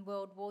 Jews in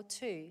World War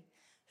II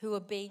who were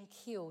being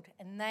killed,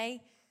 and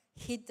they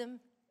hid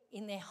them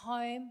in their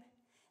home.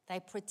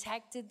 They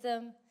protected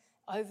them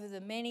over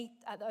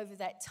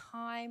that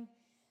time,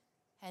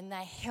 and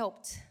they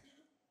helped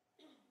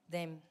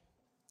them.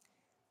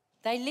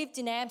 They lived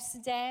in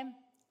Amsterdam,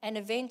 and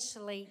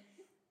eventually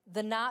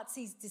the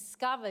Nazis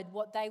discovered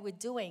what they were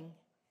doing.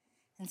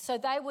 And so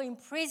they were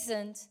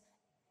imprisoned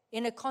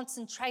in a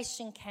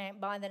concentration camp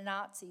by the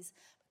Nazis.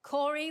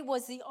 Corrie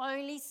was the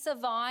only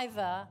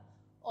survivor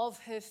of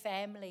her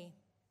family.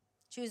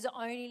 She was the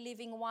only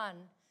living one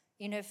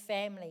in her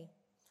family.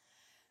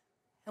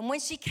 And when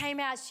she came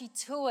out, she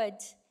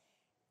toured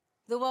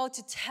the world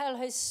to tell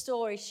her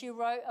story. She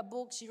wrote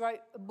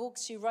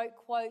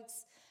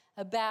quotes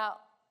about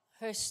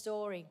her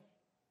story.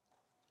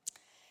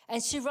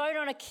 And she wrote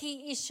on a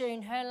key issue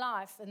in her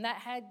life, and that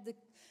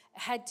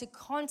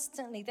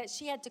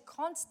she had to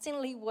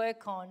constantly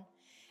work on,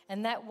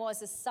 and that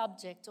was a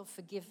subject of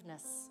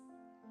forgiveness.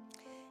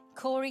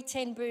 Corrie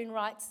ten Boom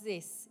writes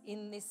this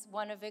in this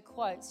one of her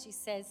quotes. She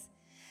says,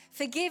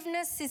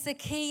 forgiveness is the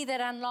key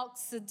that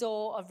unlocks the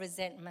door of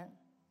resentment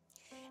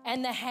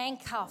and the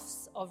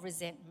handcuffs of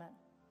resentment.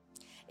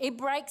 It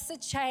breaks the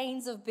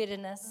chains of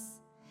bitterness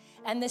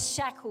and the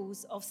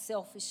shackles of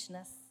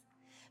selfishness.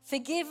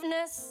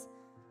 Forgiveness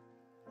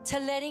to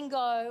letting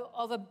go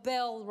of a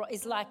bell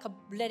is like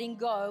letting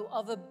go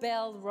of a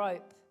bell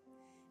rope.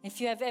 If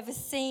you have ever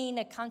seen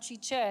a country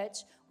church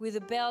with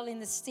a bell in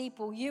the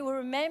steeple, you will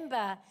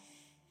remember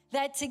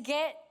that to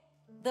get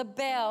the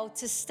bell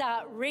to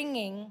start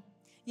ringing,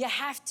 you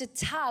have to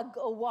tug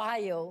a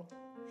while.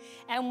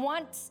 And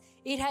once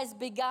it has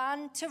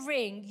begun to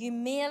ring, you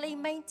merely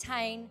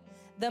maintain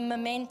the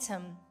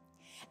momentum.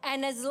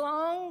 And as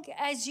long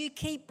as you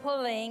keep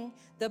pulling,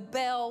 the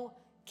bell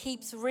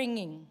keeps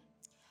ringing.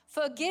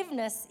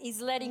 Forgiveness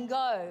is letting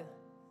go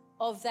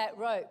of that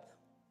rope.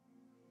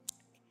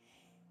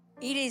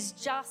 It is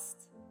just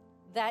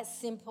that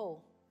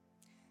simple.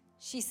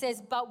 She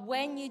says, but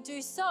when you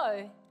do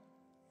so,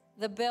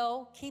 the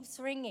bell keeps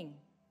ringing.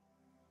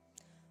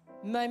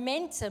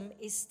 Momentum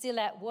is still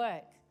at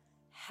work.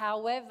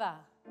 However,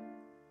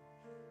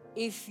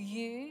 if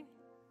you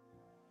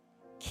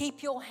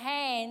keep your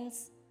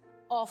hands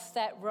off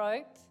that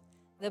rope,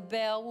 the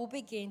bell will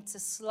begin to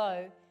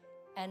slow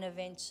and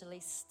eventually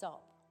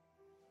stop.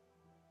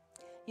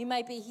 You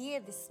may be here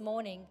this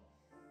morning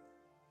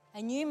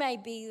and you may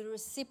be the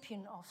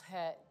recipient of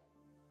hurt.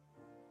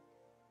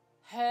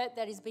 Hurt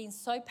that has been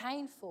so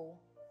painful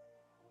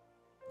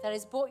that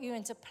has brought you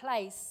into a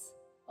place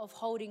of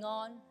holding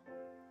on,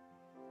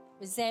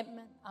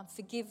 resentment,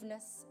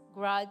 unforgiveness,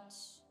 grudge.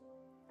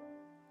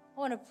 I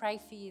want to pray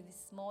for you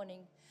this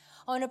morning.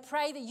 I want to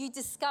pray that you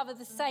discover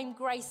the same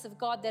grace of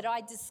God that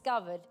I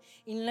discovered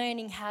in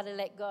learning how to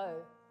let go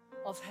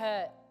of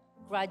hurt,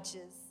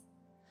 grudges.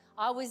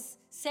 I was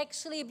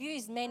sexually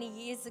abused many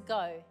years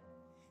ago.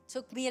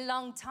 Took me a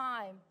long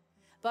time,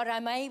 but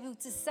I'm able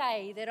to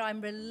say that I'm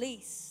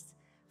released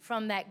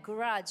from that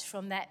grudge,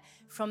 from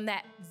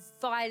that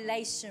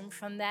violation,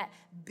 from that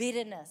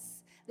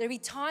bitterness. There'd be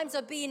times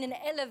I'd be in an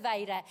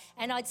elevator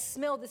and I'd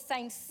smell the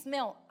same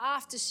smell,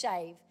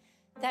 aftershave,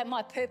 that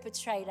my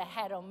perpetrator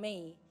had on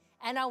me,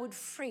 and I would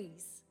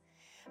freeze.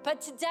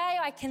 But today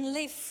I can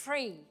live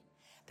free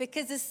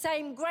because the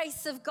same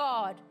grace of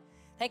God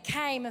that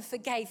came and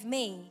forgave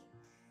me,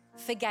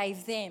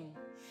 forgave them.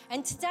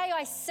 And today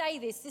I say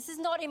this is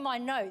not in my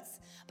notes,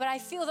 but I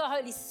feel the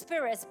Holy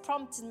Spirit has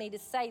prompted me to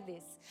say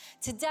this.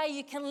 Today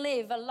you can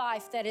live a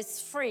life that is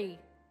free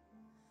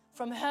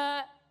from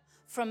hurt,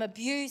 from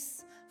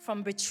abuse,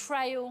 from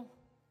betrayal,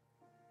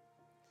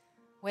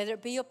 whether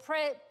it be your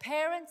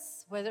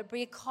parents, whether it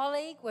be a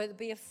colleague, whether it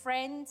be a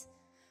friend,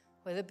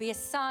 whether it be a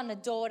son, a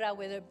daughter,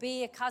 whether it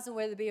be a cousin,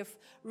 whether it be a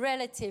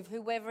relative,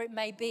 whoever it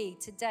may be.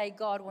 Today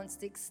God wants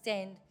to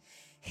extend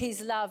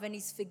His love and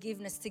His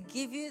forgiveness to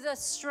give you the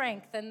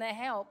strength and the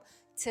help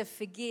to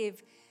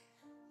forgive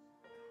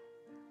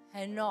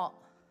and not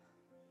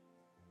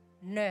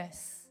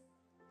nurse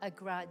a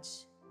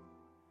grudge,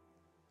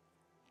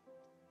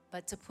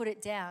 but to put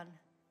it down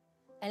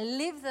and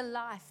live the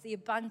life, the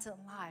abundant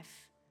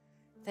life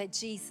that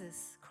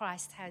Jesus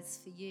Christ has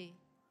for you.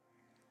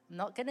 I'm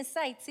not going to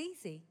say it's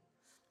easy.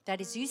 That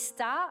as you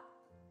start,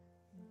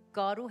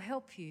 God will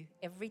help you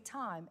every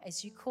time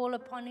as you call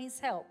upon His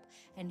help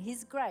and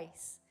His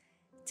grace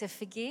to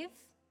forgive.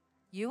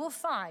 You will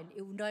find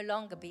it will no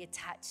longer be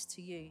attached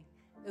to you.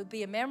 It will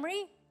be a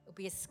memory, it will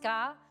be a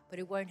scar, but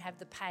it won't have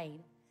the pain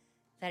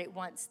that it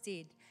once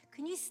did.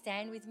 Can you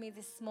stand with me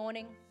this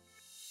morning?